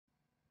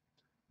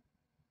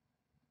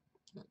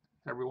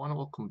Everyone,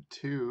 welcome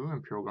to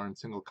Imperial Garden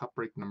Single Cup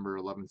Break number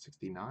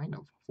 1169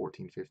 of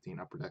 1415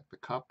 Upper Deck the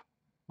Cup.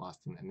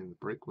 Last team ending the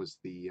break was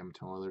the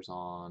Edmonton Oilers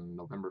on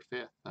November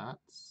 5th.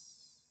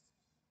 That's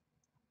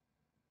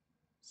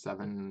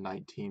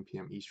 7:19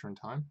 p.m. Eastern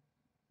Time.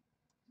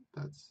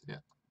 That's, yeah,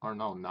 or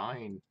no,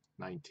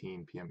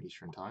 9:19 p.m.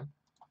 Eastern Time.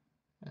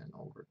 And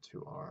over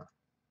to our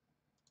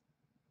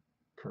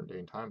current day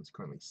and time. It's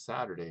currently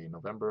Saturday,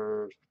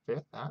 November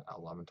 5th at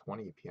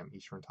 11:20 p.m.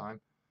 Eastern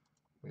Time.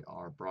 We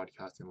are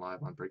broadcasting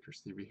live on Breakers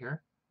TV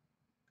here.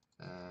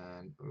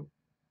 And,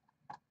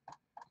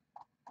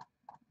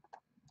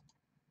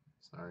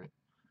 sorry.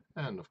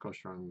 And of course,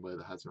 you're on the way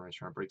that hasn't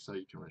registered our break site,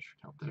 you can register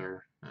your account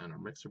there. And our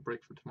mixer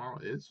break for tomorrow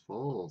is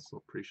full, so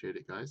appreciate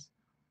it, guys.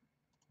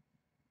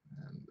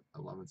 And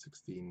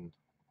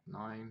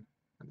 1169,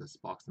 and this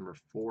box number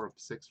 4 of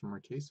 6 from our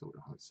case, so we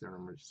don't have serial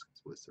number, just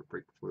list our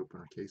break before we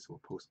open our case. So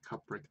we'll post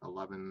cup break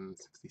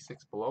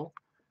 1166 below,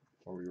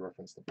 or we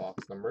reference the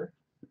box number.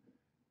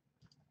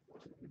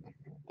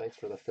 Thanks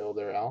for the fill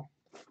there, Al.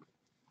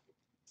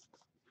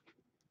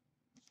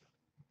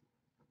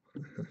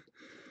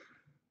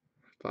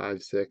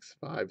 Five, 6,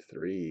 5,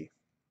 3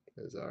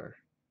 is our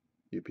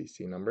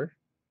UPC number.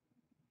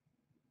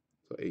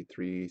 So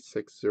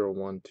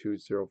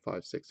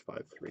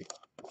 83601205653.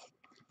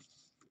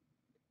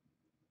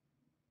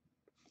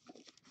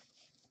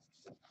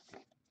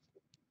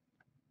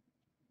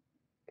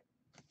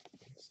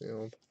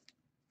 Sealed.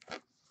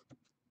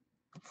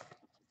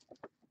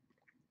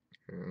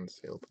 And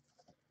sealed.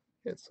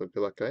 Yeah, so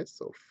good luck, guys.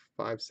 So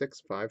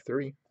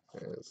 5653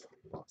 is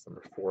box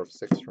number 4 of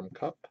 6 from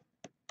Cup.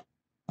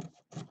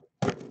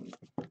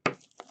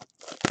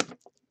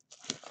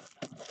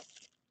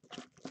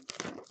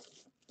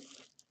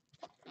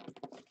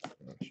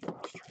 Let's try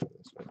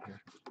this one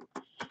here.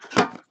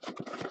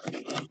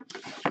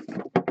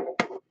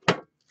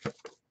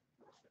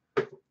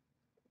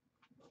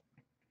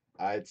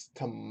 It's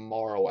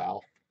tomorrow,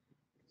 Al.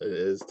 It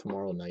is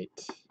tomorrow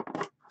night.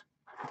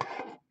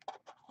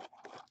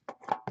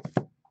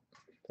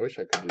 I wish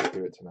I could just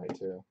do it tonight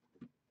too.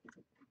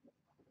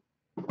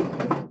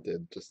 I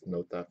did just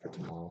note that for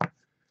tomorrow.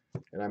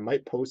 And I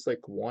might post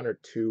like 1 or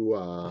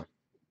 2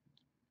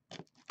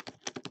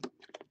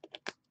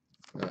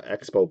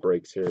 expo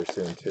breaks here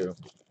soon too.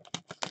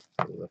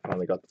 I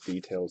finally got the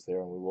details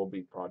there, and we will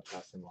be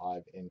broadcasting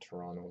live in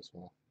Toronto as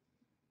well.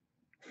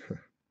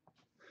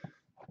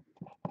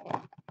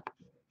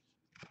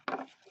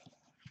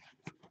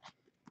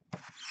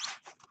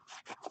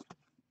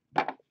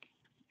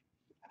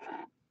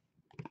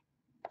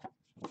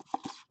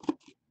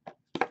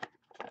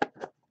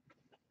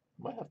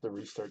 Might have to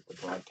restart the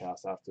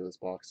broadcast after this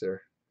box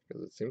there,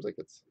 because it seems like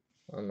it's,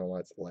 I don't know why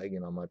it's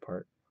lagging on my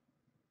part.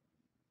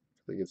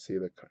 So you can see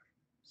the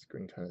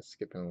screen kind of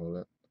skipping a little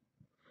bit.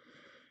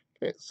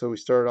 Okay, so we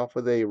started off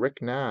with a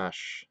Rick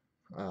Nash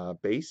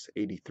base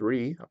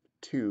 83 up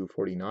to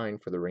 49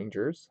 for the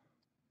Rangers.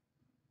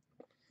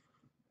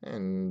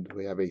 And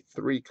we have a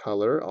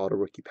 3-color auto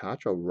rookie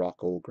patch of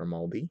Rocco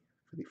Grimaldi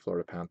for the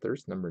Florida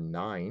Panthers, number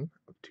 9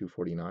 of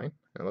 249. And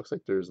it looks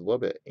like there's a little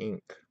bit of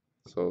ink.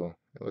 So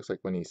it looks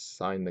like when he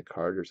signed the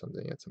card or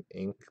something, he had some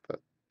ink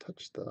that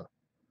touched the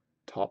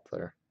top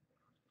there.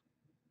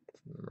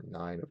 Number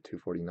 9 of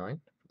 249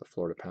 for the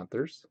Florida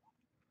Panthers.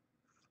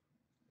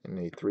 And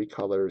a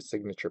 3-color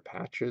signature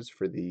patches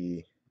for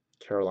the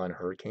Carolina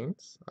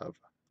Hurricanes of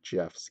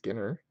Jeff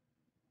Skinner,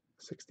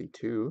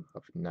 62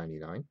 of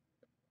 99.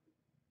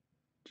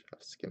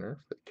 Jeff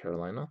Skinner for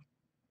Carolina.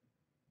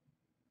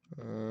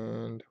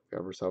 And we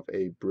have ourselves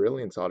a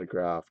Brilliance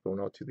autograph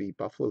going out to the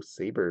Buffalo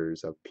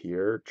Sabres of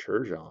Pierre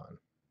Turgeon.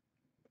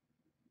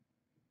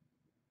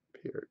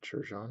 Pierre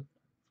Turgeon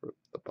for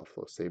the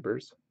Buffalo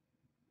Sabres.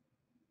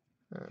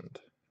 And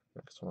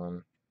next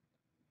one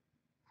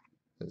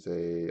is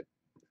a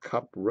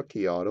Cup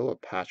rookie auto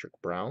of Patrick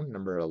Brown,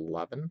 number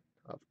 11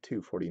 of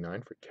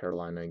 249 for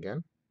Carolina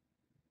again.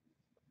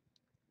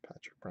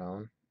 Patrick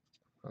Brown.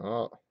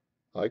 Oh,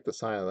 I like the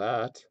sign of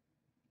that.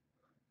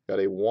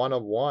 Got a 1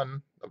 of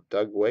 1 of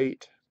Doug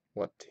Waite.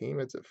 What team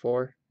is it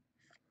for?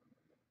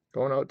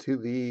 Going out to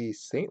the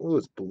St.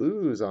 Louis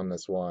Blues on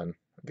this one.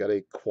 Got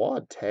a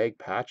quad tag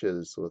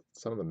patches with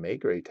some of the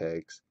Maigret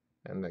tags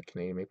and the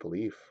Canadian Maple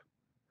Leaf.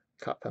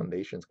 Cup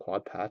Foundation's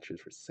quad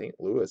patches for St.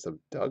 Louis of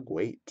Doug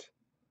Waite.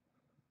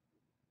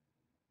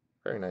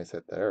 Very nice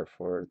hit there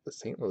for the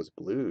St. Louis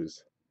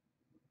Blues.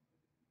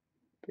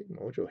 Big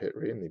mojo hit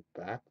right in the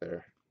back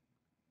there.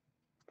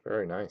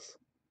 Very nice.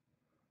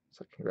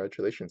 So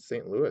congratulations,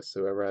 St. Louis.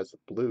 Whoever has the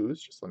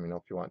Blues, just let me know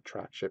if you want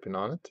track shipping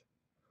on it.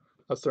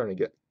 I was starting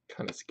to get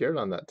kind of scared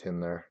on that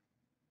tin there.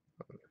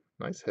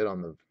 Nice hit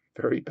on the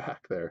very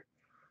back there.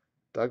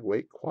 Doug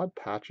Waite, quad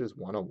patches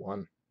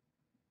 101.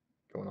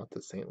 Going out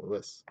to St.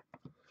 Louis.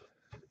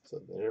 So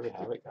there we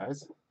have it,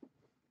 guys.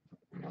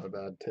 Not a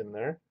bad tin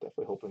there.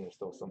 Definitely hoping there's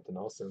still something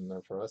else in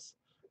there for us.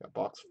 Got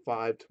box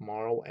 5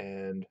 tomorrow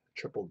and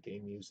triple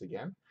game use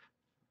again.